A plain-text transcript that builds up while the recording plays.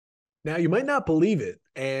Now, you might not believe it,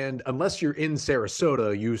 and unless you're in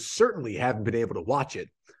Sarasota, you certainly haven't been able to watch it.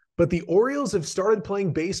 But the Orioles have started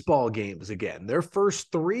playing baseball games again. Their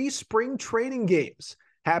first 3 spring training games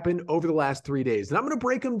happened over the last 3 days. And I'm going to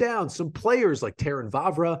break them down. Some players like Terrin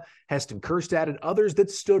Vavra, Heston Kjerstad, and others that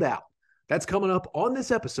stood out. That's coming up on this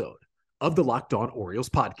episode of the Locked On Orioles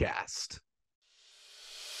podcast.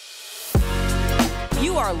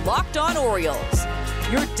 You are Locked On Orioles,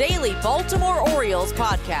 your daily Baltimore Orioles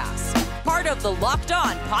podcast. Part of the Locked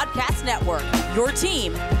On Podcast Network, your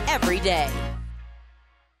team every day.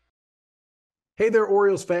 Hey there,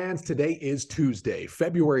 Orioles fans. Today is Tuesday,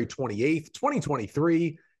 February 28th,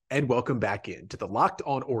 2023, and welcome back into the Locked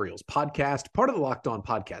On Orioles podcast, part of the Locked On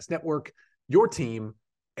Podcast Network, your team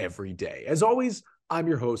every day. As always, I'm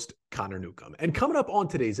your host, Connor Newcomb. And coming up on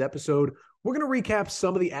today's episode, we're going to recap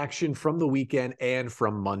some of the action from the weekend and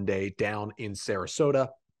from Monday down in Sarasota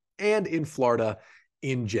and in Florida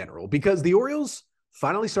in general, because the Orioles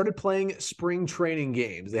finally started playing spring training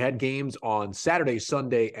games. They had games on Saturday,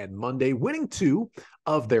 Sunday, and Monday, winning 2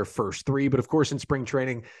 of their first 3. But of course, in spring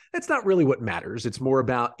training, that's not really what matters. It's more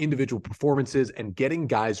about individual performances and getting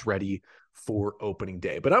guys ready for opening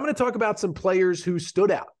day. But I'm going to talk about some players who stood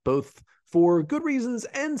out, both for good reasons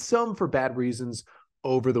and some for bad reasons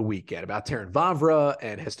over the weekend. About Terrin Vavra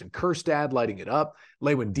and Heston Kjerstad lighting it up,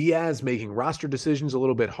 Lewin Díaz making roster decisions a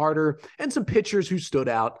little bit harder, and some pitchers who stood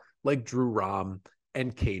out like Drew Rom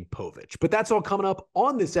and Cade Povich. But that's all coming up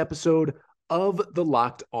on this episode of the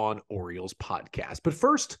Locked On Orioles podcast. But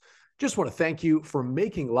first, just want to thank you for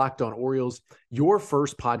making Locked On Orioles your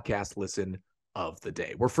first podcast listen of the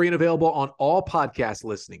day. We're free and available on all podcast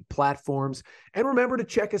listening platforms. And remember to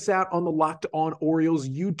check us out on the Locked On Orioles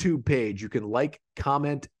YouTube page. You can like,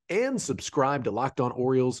 comment, and subscribe to Locked On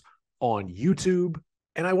Orioles on YouTube.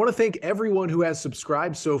 And I want to thank everyone who has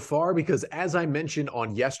subscribed so far, because as I mentioned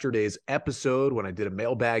on yesterday's episode, when I did a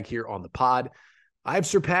mailbag here on the pod, I've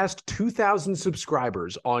surpassed 2,000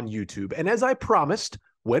 subscribers on YouTube. And as I promised,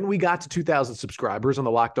 when we got to 2,000 subscribers on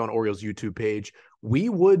the Locked On Orioles YouTube page, we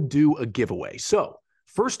would do a giveaway. So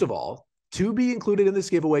first of all, to be included in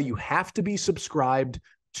this giveaway, you have to be subscribed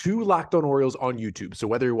to Locked On Orioles on YouTube. So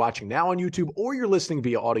whether you're watching now on YouTube or you're listening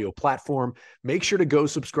via audio platform, make sure to go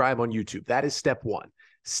subscribe on YouTube. That is step 1.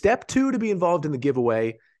 Step 2, to be involved in the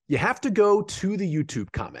giveaway, you have to go to the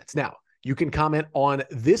YouTube comments. Now, you can comment on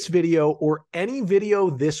this video or any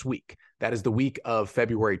video this week. That is the week of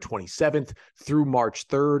February 27th through March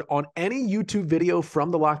 3rd. On any YouTube video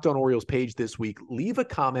from the Locked On Orioles page this week, leave a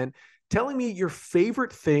comment telling me your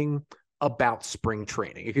favorite thing about spring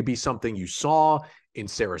training. It could be something you saw in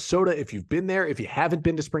Sarasota if you've been there. If you haven't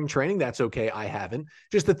been to spring training, that's okay. I haven't.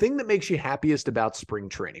 Just the thing that makes you happiest about spring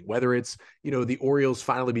training, whether it's, the Orioles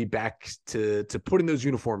finally be back to putting those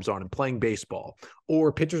uniforms on and playing baseball,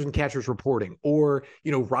 or pitchers and catchers reporting, or,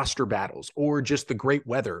 roster battles, or just the great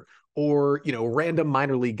weather, or, random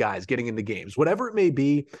minor league guys getting into games, whatever it may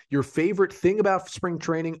be, your favorite thing about spring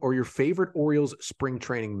training or your favorite Orioles spring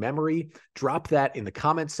training memory, drop that in the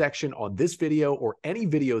comment section on this video or any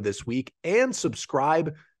video this week, and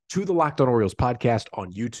subscribe to the Locked On Orioles podcast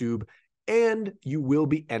on YouTube, and you will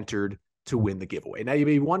be entered to win the giveaway. Now, you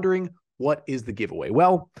may be wondering, what is the giveaway?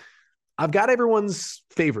 Well, I've got everyone's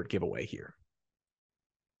favorite giveaway here.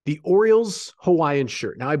 The Orioles Hawaiian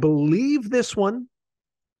shirt. Now, I believe this one,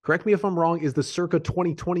 correct me if I'm wrong, is the circa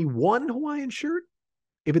 2021 Hawaiian shirt.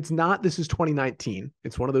 If it's not, this is 2019.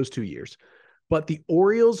 It's one of those 2 years. But the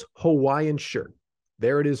Orioles Hawaiian shirt,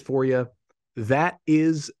 there it is for you. That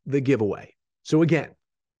is the giveaway. So again,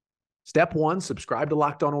 step 1, subscribe to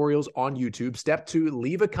Locked On Orioles on YouTube. Step 2,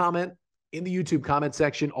 leave a comment in the YouTube comment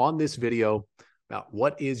section on this video about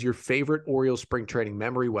what is your favorite Orioles spring training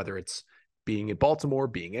memory, whether it's being in Baltimore,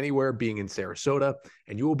 being anywhere, being in Sarasota,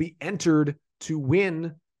 and you will be entered to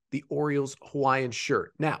win the Orioles Hawaiian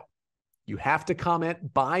shirt. Now, you have to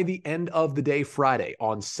comment by the end of the day Friday.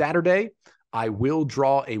 On Saturday, I will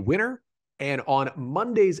draw a winner. And on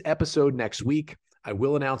Monday's episode next week, I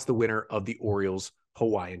will announce the winner of the Orioles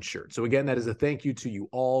Hawaiian shirt. So again, that is a thank you to you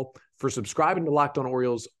all for subscribing to Locked On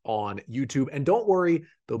Orioles on YouTube. And don't worry,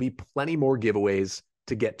 there'll be plenty more giveaways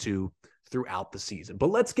to get to throughout the season. But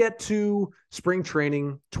let's get to spring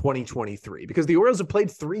training 2023, because the Orioles have played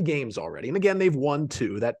 3 games already. And again, they've won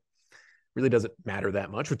 2. That really doesn't matter that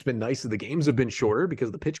much. It's been nice that the games have been shorter because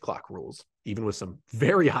of the pitch clock rules, even with some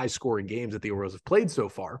very high scoring games that the Orioles have played so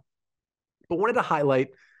far. But wanted to highlight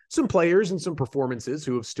some players and some performances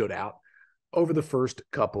who have stood out over the first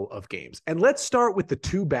couple of games. And let's start with the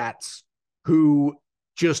 2 bats who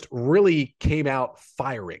just really came out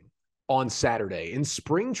firing on Saturday. In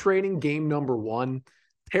spring training game number 1,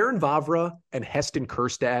 Terrin Vavra and Heston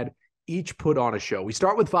Kjerstad each put on a show. We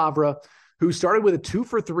start with Vavra, who started with a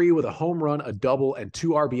 2-for-3 with a home run, a double, and 2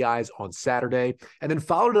 RBIs on Saturday, and then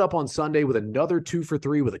followed it up on Sunday with another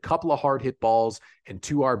 2-for-3 with a couple of hard hit balls and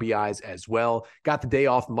 2 RBIs as well. Got the day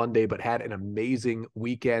off Monday, but had an amazing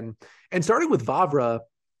weekend. And starting with Vavra,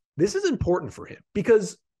 this is important for him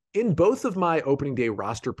because in both of my opening day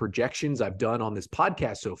roster projections I've done on this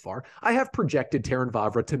podcast so far, I have projected Terrin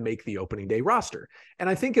Vavra to make the opening day roster. And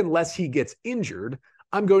I think unless he gets injured,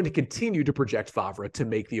 I'm going to continue to project Vavra to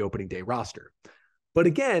make the opening day roster. But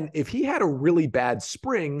again, if he had a really bad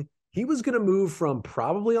spring, he was going to move from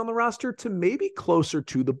probably on the roster to maybe closer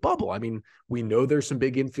to the bubble. I mean, we know there's some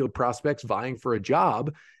big infield prospects vying for a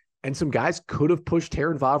job, and some guys could have pushed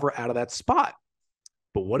Terrin Vavra out of that spot.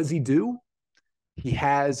 But what does he do? He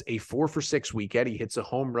has a 4-for-6 weekend. He hits a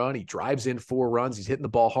home run. He drives in 4 runs. He's hitting the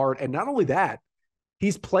ball hard. And not only that,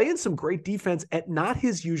 he's playing some great defense at not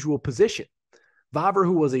his usual position. Vavra,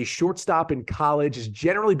 who was a shortstop in college, has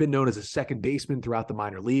generally been known as a second baseman throughout the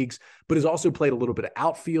minor leagues, but has also played a little bit of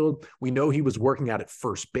outfield. We know he was working out at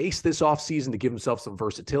first base this offseason to give himself some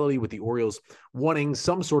versatility, with the Orioles wanting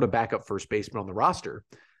some sort of backup first baseman on the roster.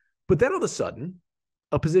 But then all of a sudden,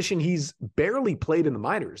 a position he's barely played in the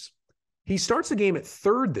minors, he starts the game at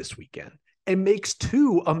third this weekend and makes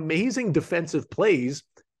 2 amazing defensive plays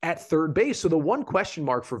at third base. So the one question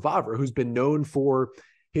mark for Vavra, who's been known for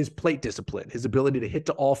his plate discipline, his ability to hit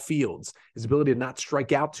to all fields, his ability to not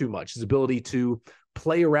strike out too much, his ability to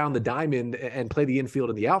play around the diamond and play the infield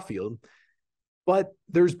and the outfield. But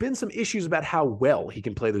there's been some issues about how well he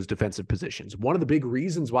can play those defensive positions. One of the big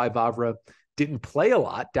reasons why Vavra didn't play a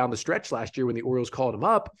lot down the stretch last year when the Orioles called him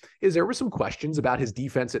up is there were some questions about his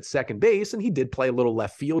defense at second base, and he did play a little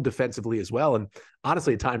left field defensively as well. And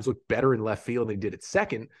honestly, at times looked better in left field than he did at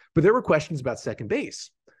second, but there were questions about second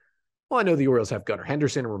base. Well, I know the Orioles have Gunnar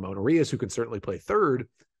Henderson and Ramon Arias who can certainly play third,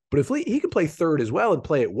 but if he can play third as well and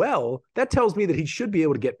play it well, that tells me that he should be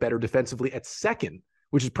able to get better defensively at second,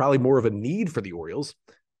 which is probably more of a need for the Orioles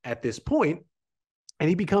at this point. And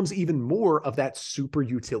he becomes even more of that super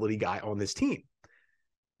utility guy on this team.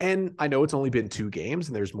 And I know it's only been 2 games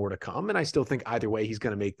and there's more to come. And I still think either way, he's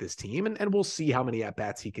going to make this team. And we'll see how many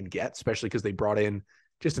at-bats he can get, especially because they brought in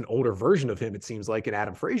just an older version of him, it seems like, in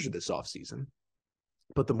Adam Frazier this offseason.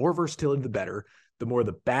 But the more versatility, the better. The more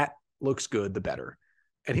the bat looks good, the better.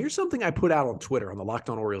 And here's something I put out on Twitter on the Locked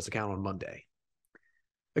On Orioles account on Monday.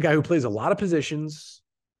 A guy who plays a lot of positions,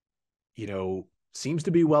 seems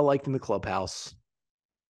to be well-liked in the clubhouse,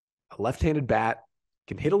 a left-handed bat,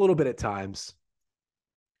 can hit a little bit at times.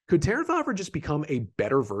 Could Terrin Vavra just become a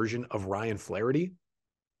better version of Ryan Flaherty?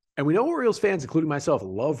 And we know Orioles fans, including myself,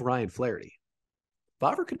 love Ryan Flaherty.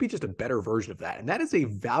 Vavra could be just a better version of that. And that is a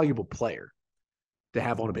valuable player to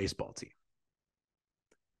have on a baseball team.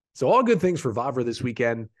 So all good things for Vavra this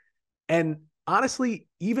weekend. And honestly,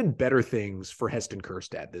 even better things for Heston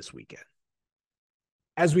Kjerstad this weekend.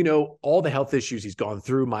 As we know, all the health issues he's gone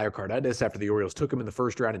through, myocarditis after the Orioles took him in the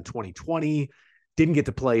first round in 2020, didn't get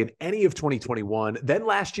to play in any of 2021. Then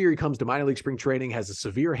last year, he comes to minor league spring training, has a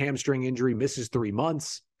severe hamstring injury, misses 3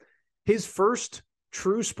 months. His first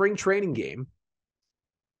true spring training game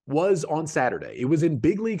was on Saturday. It was in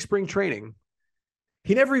big league spring training.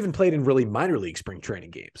 He never even played in really minor league spring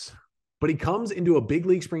training games, but he comes into a big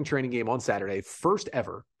league spring training game on Saturday, first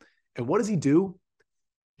ever. And what does he do?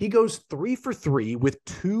 He goes 3-for-3 with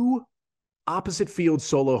 2 opposite field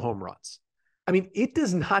solo home runs. I mean, it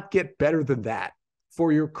does not get better than that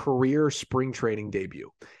for your career spring training debut.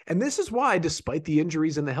 And this is why, despite the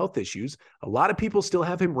injuries and the health issues, a lot of people still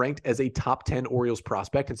have him ranked as a top 10 Orioles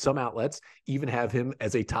prospect, and some outlets even have him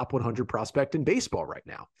as a top 100 prospect in baseball right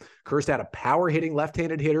now. Kjerstad, a power-hitting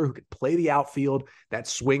left-handed hitter who could play the outfield. That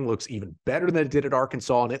swing looks even better than it did at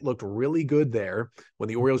Arkansas, and it looked really good there when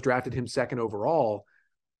the Orioles drafted him second overall.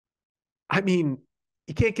 I mean,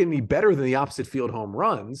 you can't get any better than the opposite field home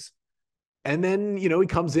runs. And then, he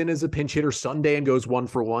comes in as a pinch hitter Sunday and goes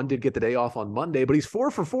 1-for-1, did get the day off on Monday, but he's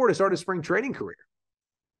 4-for-4 to start his spring training career.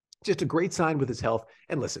 Just a great sign with his health.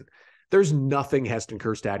 And listen, there's nothing Heston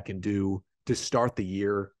Kjerstad can do to start the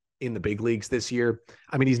year in the big leagues this year.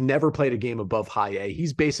 I mean, he's never played a game above high A.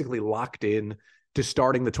 He's basically locked in to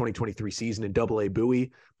starting the 2023 season in Double A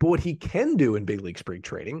Bowie. But what he can do in big league spring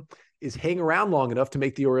training is hang around long enough to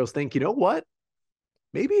make the Orioles think, you know what?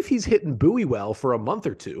 Maybe if he's hitting Bowie well for a month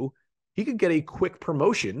or two, he could get a quick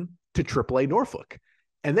promotion to AAA Norfolk.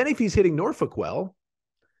 And then if he's hitting Norfolk well,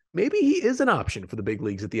 maybe he is an option for the big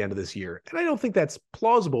leagues at the end of this year. And I don't think that's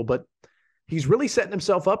plausible, but he's really setting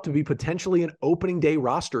himself up to be potentially an opening day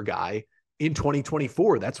roster guy in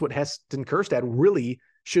 2024. That's what Heston Kjerstad really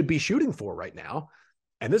should be shooting for right now.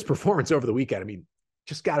 And this performance over the weekend, I mean,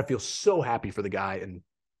 Just got to feel so happy for the guy, and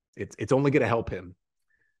it's only going to help him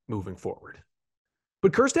moving forward.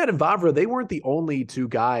 But Kjerstad and Vavra, they weren't the only two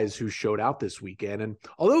guys who showed out this weekend. And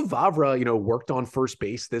although Vavra, worked on first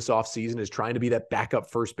base this offseason, is trying to be that backup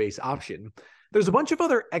first base option, there's a bunch of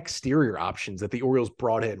other exterior options that the Orioles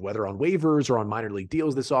brought in, whether on waivers or on minor league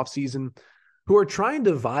deals this offseason, who are trying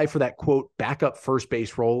to vie for that, quote, backup first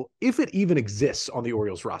base role, if it even exists on the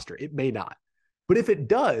Orioles roster. It may not. But if it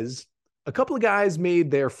does, a couple of guys made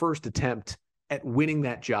their first attempt at winning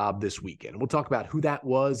that job this weekend. We'll talk about who that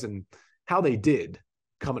was and how they did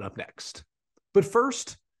coming up next. But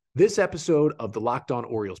first, this episode of the Locked On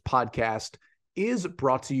Orioles podcast is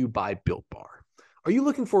brought to you by Built Bar. Are you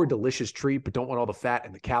looking for a delicious treat but don't want all the fat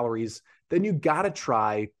and the calories? Then you got to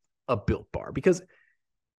try a Built Bar, because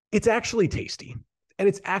it's actually tasty and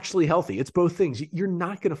it's actually healthy. It's both things. You're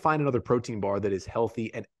not going to find another protein bar that is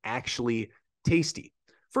healthy and actually tasty.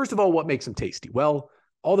 First of all, what makes them tasty? Well,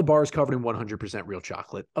 all the bars covered in 100% real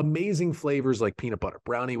chocolate, amazing flavors like peanut butter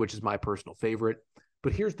brownie, which is my personal favorite.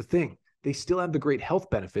 But here's the thing. They still have the great health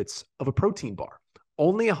benefits of a protein bar.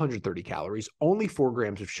 Only 130 calories, only 4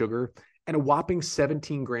 grams of sugar, and a whopping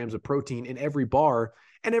 17 grams of protein in every bar.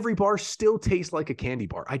 And every bar still tastes like a candy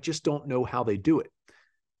bar. I just don't know how they do it.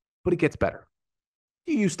 But it gets better.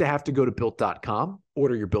 You used to have to go to Built.com,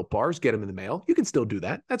 order your Built bars, get them in the mail. You can still do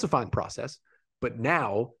that. That's a fine process. But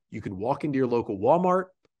now you can walk into your local Walmart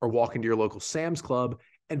or walk into your local Sam's Club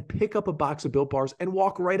and pick up a box of Built bars and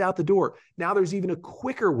walk right out the door. Now there's even a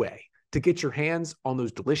quicker way to get your hands on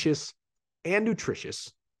those delicious and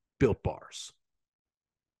nutritious Built bars.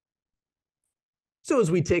 So as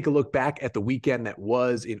we take a look back at the weekend that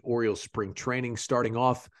was in Orioles spring training, starting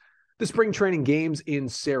off the spring training games in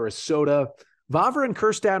Sarasota, Vavra and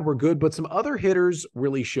Kjerstad were good, but some other hitters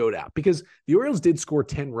really showed out, because the Orioles did score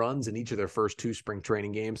 10 runs in each of their first 2 spring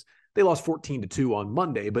training games. They lost 14-2 on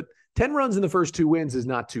Monday, but 10 runs in the first 2 wins is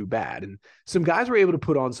not too bad. And some guys were able to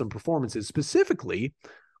put on some performances, specifically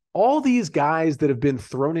all these guys that have been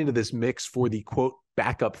thrown into this mix for the, quote,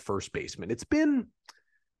 backup first baseman. It's been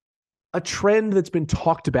a trend that's been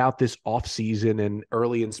talked about this offseason and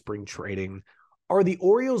early in spring training. Are the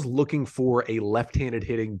Orioles looking for a left-handed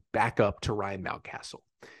hitting backup to Ryan Mountcastle?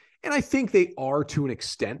 And I think they are to an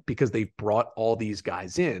extent, because they've brought all these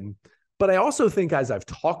guys in. But I also think, as I've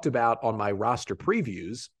talked about on my roster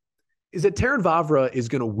previews, is that Terrin Vavra is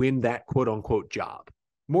going to win that quote-unquote job.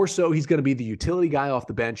 More so, he's going to be the utility guy off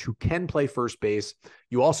the bench who can play first base.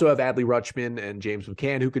 You also have Adley Rutschman and James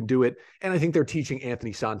McCann who can do it. And I think they're teaching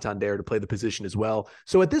Anthony Santander to play the position as well.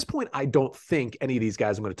 So at this point, I don't think any of these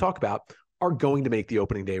guys I'm going to talk about are going to make the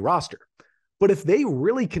opening day roster. But if they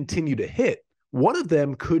really continue to hit, one of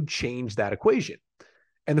them could change that equation.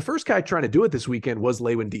 And the first guy trying to do it this weekend was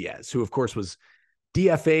Lewin Díaz, who of course was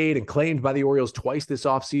DFA'd and claimed by the Orioles twice this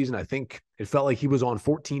offseason. I think it felt like he was on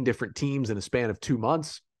 14 different teams in a span of 2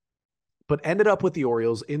 months, but ended up with the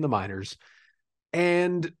Orioles in the minors.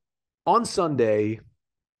 And on Sunday,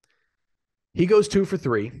 he goes 2 for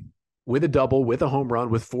 3 with a double, with a home run,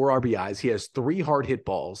 with 4 RBIs. He has 3 hard hit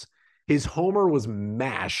balls. His homer was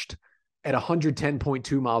mashed at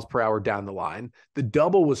 110.2 miles per hour down the line. The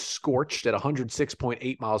double was scorched at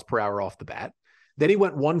 106.8 miles per hour off the bat. Then he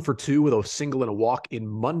went 1 for 2 with a single and a walk in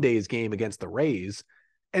Monday's game against the Rays.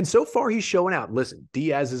 And so far, he's showing out. Listen,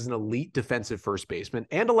 Díaz is an elite defensive first baseman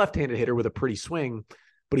and a left-handed hitter with a pretty swing,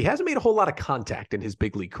 but he hasn't made a whole lot of contact in his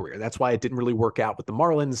big league career. That's why it didn't really work out with the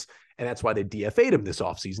Marlins, and that's why they DFA'd him this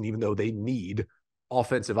offseason, even though they need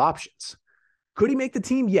offensive options. Could he make the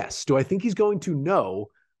team? Yes. Do I think he's going to? No.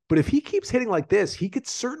 But if he keeps hitting like this, he could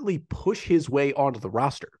certainly push his way onto the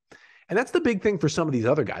roster. And that's the big thing for some of these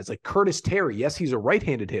other guys, like Curtis Terry. Yes, he's a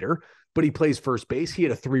right-handed hitter, but he plays first base. He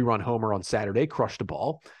had a 3-run homer on Saturday, crushed a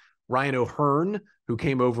ball. Ryan O'Hearn, who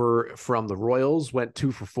came over from the Royals, went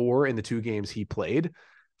 2 for 4 in the 2 games he played.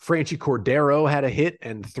 Franchy Cordero had a hit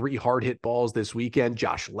and 3 hard hit balls this weekend.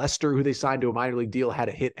 Josh Lester, who they signed to a minor league deal, had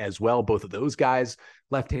a hit as well. Both of those guys,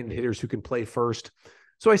 left-handed hitters who can play first.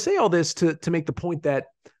 So I say all this to make the point that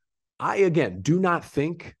I, again, do not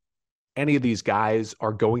think any of these guys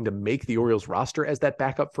are going to make the Orioles roster as that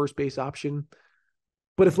backup first base option.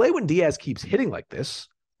 But if Lewin Díaz keeps hitting like this,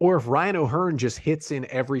 or if Ryan O'Hearn just hits in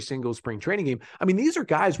every single spring training game, I mean, these are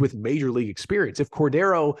guys with major league experience. If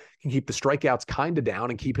Cordero can keep the strikeouts kind of down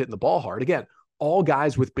and keep hitting the ball hard, again, all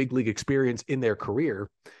guys with big league experience in their career,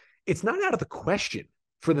 it's not out of the question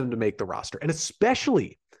for them to make the roster. And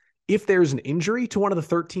especially if there's an injury to one of the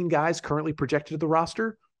 13 guys currently projected to the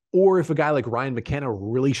roster, or if a guy like Ryan McKenna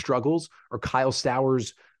really struggles, or Kyle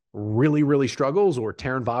Stowers really, really struggles, or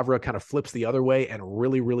Terrin Vavra kind of flips the other way and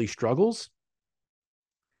really, really struggles,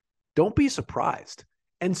 don't be surprised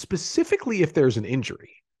and specifically if there's an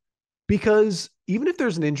injury. Because even if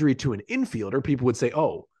there's an injury to an infielder, people would say,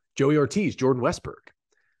 oh, Joey Ortiz, Jordan Westburg.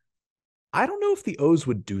 I don't know if the O's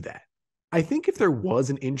would do that. I think if there was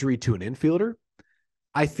an injury to an infielder,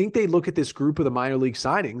 I think they look at this group of the minor league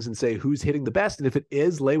signings and say, who's hitting the best? And if it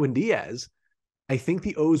is Lewin Díaz, I think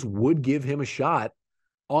the O's would give him a shot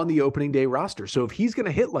on the opening day roster. So if he's going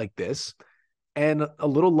to hit like this and a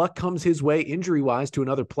little luck comes his way injury-wise to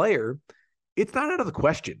another player, it's not out of the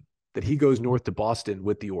question that he goes north to Boston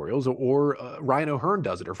with the Orioles, or Ryan O'Hearn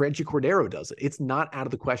does it, or Franchi Cordero does it. It's not out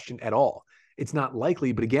of the question at all. It's not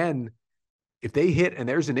likely, but again, if they hit and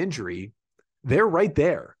there's an injury, they're right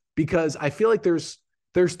there, because I feel like there's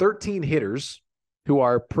 13 hitters who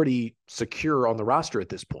are pretty secure on the roster at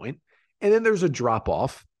this point, and then there's a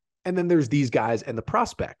drop-off, and then there's these guys and the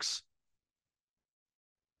prospects.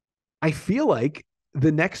 I feel like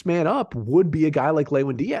the next man up would be a guy like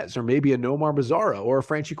Lewin Díaz, or maybe a Nomar Mazara or a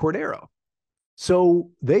Franchi Cordero.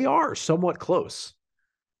 So they are somewhat close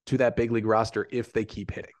to that big league roster if they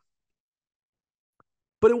keep hitting.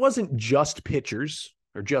 But it wasn't just pitchers,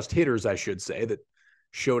 or just hitters, I should say, that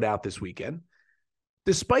showed out this weekend.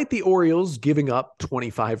 Despite the Orioles giving up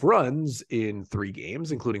 25 runs in 3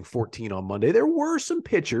 games, including 14 on Monday, there were some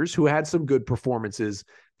pitchers who had some good performances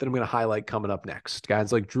that I'm going to highlight coming up next.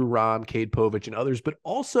 Guys like Drew Rom, Cade Povich, and others, but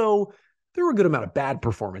also there were a good amount of bad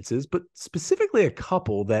performances, but specifically a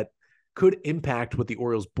couple that could impact what the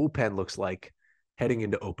Orioles bullpen looks like heading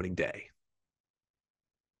into opening day.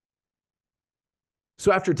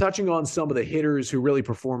 So after touching on some of the hitters who really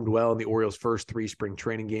performed well in the Orioles' first 3 spring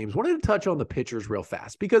training games, wanted to touch on the pitchers real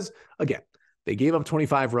fast because, again, they gave up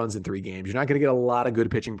 25 runs in 3 games. You're not going to get a lot of good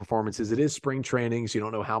pitching performances. It is spring training, so you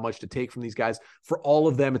don't know how much to take from these guys. For all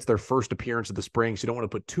of them, it's their first appearance of the spring, so you don't want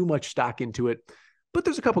to put too much stock into it. But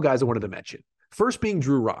there's a couple guys I wanted to mention. First being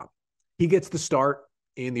Drew Rom. He gets the start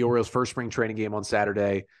in the Orioles' first spring training game on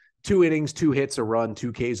Saturday. 2 innings, 2 hits, a run,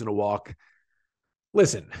 2 Ks, and a walk.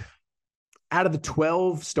 Listen, out of the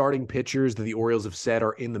 12 starting pitchers that the Orioles have said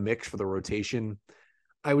are in the mix for the rotation,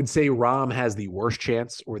 I would say Rom has the worst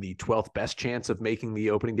chance, or the 12th best chance, of making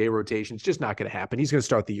the opening day rotation. It's just not going to happen. He's going to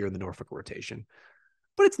start the year in the Norfolk rotation.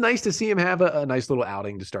 But it's nice to see him have a nice little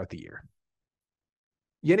outing to start the year.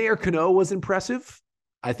 Yennier Cano was impressive.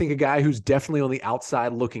 I think a guy who's definitely on the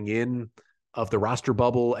outside looking in of the roster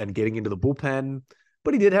bubble and getting into the bullpen.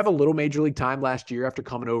 But he did have a little major league time last year after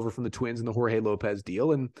coming over from the Twins in the Jorge Lopez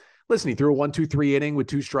deal. And listen, he threw a 1-2-3 inning with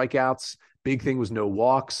 2 strikeouts. Big thing was no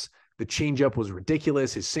walks. The changeup was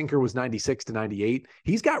ridiculous. His sinker was 96 to 98.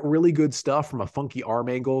 He's got really good stuff from a funky arm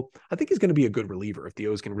angle. I think he's going to be a good reliever if the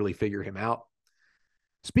O's can really figure him out.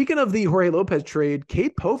 Speaking of the Jorge Lopez trade,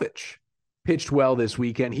 Cade Povich pitched well this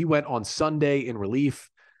weekend. He went on Sunday in relief.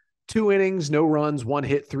 2 innings, no runs, 1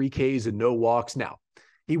 hit, 3 Ks, and no walks. Now,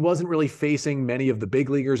 he wasn't really facing many of the big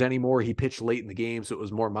leaguers anymore. He pitched late in the game, so it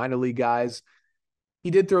was more minor league guys. He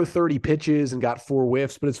did throw 30 pitches and got 4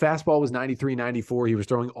 whiffs, but his fastball was 93, 94. He was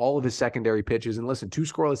throwing all of his secondary pitches. And listen, 2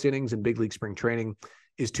 scoreless innings in big league spring training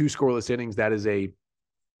is 2 scoreless innings. That is a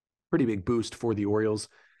pretty big boost for the Orioles.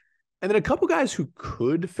 And then a couple guys who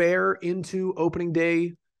could fare into opening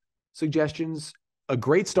day suggestions. A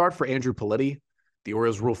great start for Andrew Paletti, the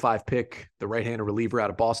Orioles Rule 5 pick, the right-handed reliever out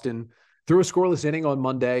of Boston. Threw a scoreless inning on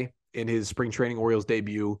Monday in his spring training Orioles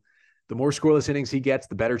debut. The more scoreless innings he gets,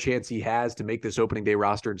 the better chance he has to make this opening day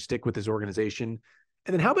roster and stick with his organization.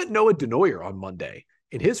 And then how about Noah Denoyer on Monday?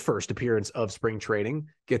 In his first appearance of spring training,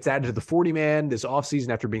 gets added to the 40-man this offseason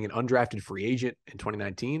after being an undrafted free agent in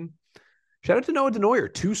 2019. Shout out to Noah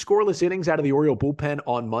Denoyer. 2 scoreless innings out of the Oriole bullpen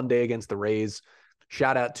on Monday against the Rays.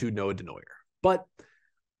 Shout out to Noah Denoyer. But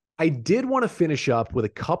I did want to finish up with a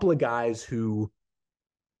couple of guys who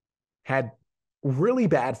had really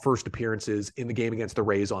bad first appearances in the game against the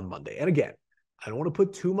Rays on Monday. And again, I don't want to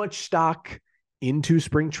put too much stock into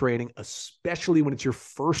spring training, especially when it's your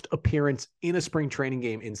first appearance in a spring training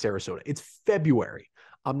game in Sarasota. It's February.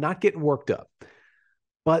 I'm not getting worked up.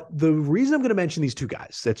 But the reason I'm going to mention these 2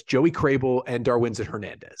 guys, that's Joey Crable and Darwinzon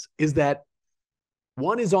Hernandez, is that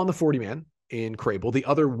one is on the 40-man in Crable. The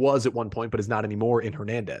other was at one point, but is not anymore in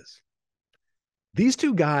Hernandez. These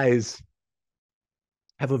 2 guys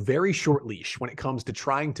have a very short leash when it comes to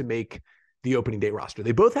trying to make the opening day roster.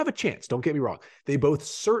 They both have a chance. Don't get me wrong. They both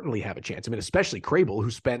certainly have a chance. I mean, especially Crable,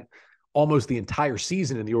 who spent almost the entire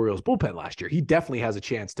season in the Orioles bullpen last year. He definitely has a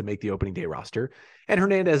chance to make the opening day roster. And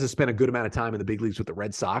Hernandez has spent a good amount of time in the big leagues with the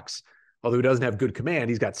Red Sox. Although he doesn't have good command,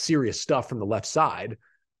 he's got serious stuff from the left side.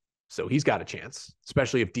 So he's got a chance,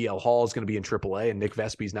 especially if DL Hall is going to be in AAA and Nick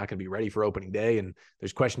Vesby's not going to be ready for opening day. And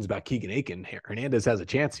there's questions about Keegan Aiken. Hernandez has a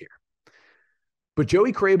chance here. But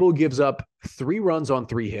Joey Crable gives up 3 runs on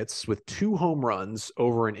 3 hits with 2 home runs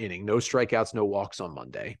over an inning. No strikeouts, no walks on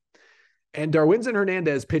Monday. And Darwinzon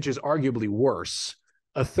Hernandez pitches arguably worse.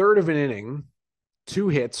 A third of an inning, 2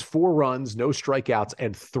 hits, 4 runs, no strikeouts,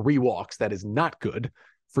 and 3 walks. That is not good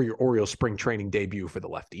for your Orioles spring training debut for the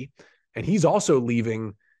lefty. And he's also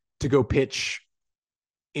leaving to go pitch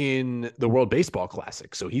in the World Baseball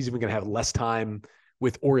Classic. So he's even going to have less time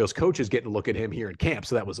with Orioles coaches getting to look at him here in camp.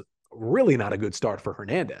 So that was really not a good start for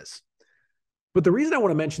Hernandez. But the reason I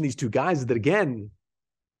want to mention these 2 guys is that, again,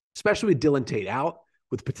 especially with Dylan Tate out,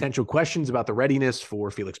 with potential questions about the readiness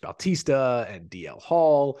for Felix Bautista and DL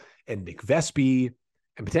Hall and Nick Vespi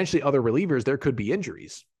and potentially other relievers, there could be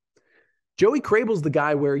injuries. Joey Crable's the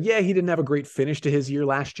guy where, yeah, he didn't have a great finish to his year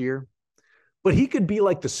last year, but he could be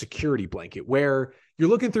like the security blanket where you're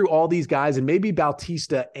looking through all these guys and maybe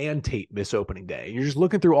Bautista and Tate miss opening day. And you're just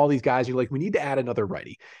looking through all these guys. You're like, we need to add another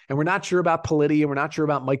righty. And we're not sure about Politi, and we're not sure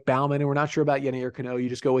about Mike Baumann, and we're not sure about Denoyer Cano. You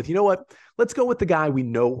just go with, you know what? Let's go with the guy we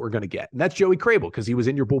know we're going to get. And that's Joey Crable, because he was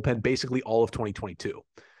in your bullpen basically all of 2022.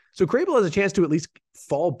 So Crable has a chance to at least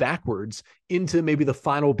fall backwards into maybe the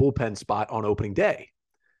final bullpen spot on opening day.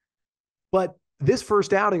 But this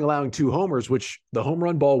first outing, allowing 2 homers, which the home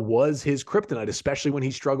run ball was his kryptonite, especially when he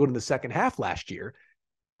struggled in the second half last year.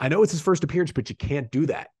 I know it's his first appearance, but you can't do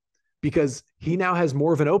that because he now has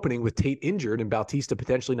more of an opening with Tate injured and Bautista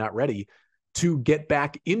potentially not ready to get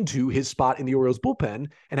back into his spot in the Orioles bullpen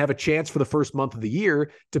and have a chance for the first month of the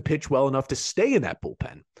year to pitch well enough to stay in that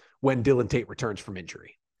bullpen when Dylan Tate returns from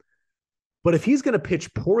injury. But if he's going to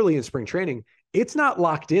pitch poorly in spring training, it's not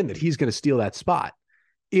locked in that he's going to steal that spot.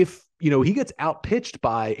 If, he gets outpitched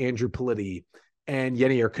by Andrew Politi and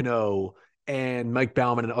Denoyer Cano and Mike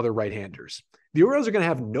Baumann and other right-handers, the Orioles are going to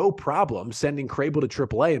have no problem sending Crable to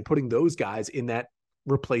AAA and putting those guys in that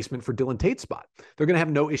replacement for Dylan Tate's spot. They're going to have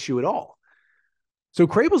no issue at all. So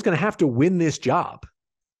Crable's going to have to win this job,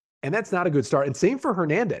 and that's not a good start. And same for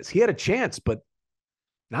Hernandez. He had a chance, but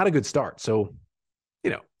not a good start. So,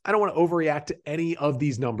 I don't want to overreact to any of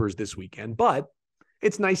these numbers this weekend, but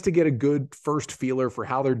it's nice to get a good first feeler for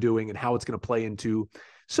how they're doing and how it's going to play into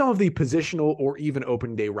some of the positional or even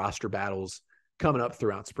opening day roster battles coming up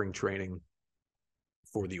throughout spring training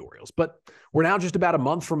for the Orioles. But we're now just about a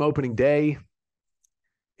month from opening day.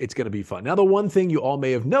 It's going to be fun. Now, the one thing you all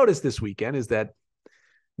may have noticed this weekend is that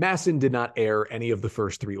MASN did not air any of the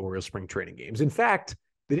first 3 Orioles spring training games. In fact,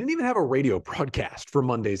 they didn't even have a radio broadcast for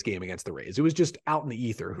Monday's game against the Rays. It was just out in the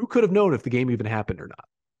ether. Who could have known if the game even happened or not?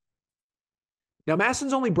 Now,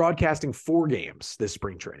 MASN's only broadcasting 4 games this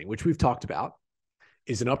spring training, which we've talked about,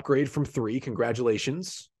 is an upgrade from 3.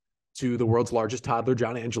 Congratulations to the world's largest toddler,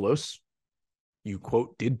 John Angelos. You,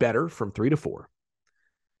 quote, did better from 3 to 4.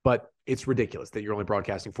 But it's ridiculous that you're only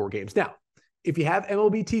broadcasting 4 games. Now, if you have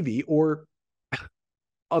MLB TV or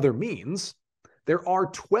other means, there are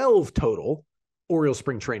 12 total Orioles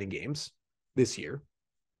spring training games this year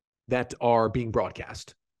that are being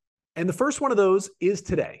broadcast. And the first one of those is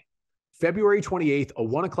today, February 28th, a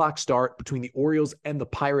 1:00 start between the Orioles and the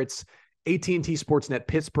Pirates. AT&T Sportsnet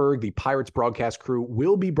Pittsburgh, the Pirates broadcast crew,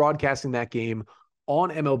 will be broadcasting that game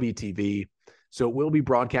on MLB TV. So it will be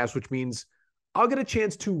broadcast, which means I'll get a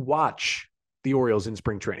chance to watch the Orioles in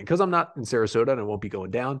spring training because I'm not in Sarasota and I won't be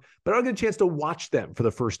going down, but I'll get a chance to watch them for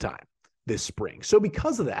the first time this spring. So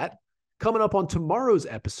because of that, coming up on tomorrow's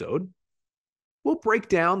episode, we'll break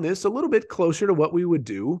down this a little bit closer to what we would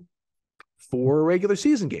do for a regular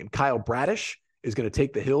season game. Kyle Bradish is going to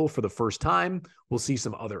take the hill for the first time. We'll see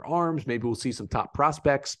some other arms. Maybe we'll see some top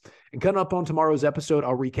prospects. And coming up on tomorrow's episode,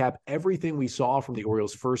 I'll recap everything we saw from the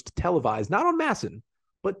Orioles' first televised, not on MASN,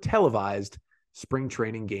 but televised spring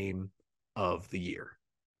training game of the year.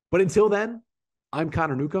 But until then, I'm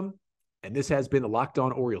Connor Newcomb, and this has been the Locked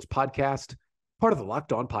On Orioles podcast, part of the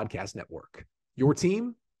Locked On Podcast Network. Your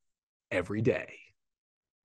team every day.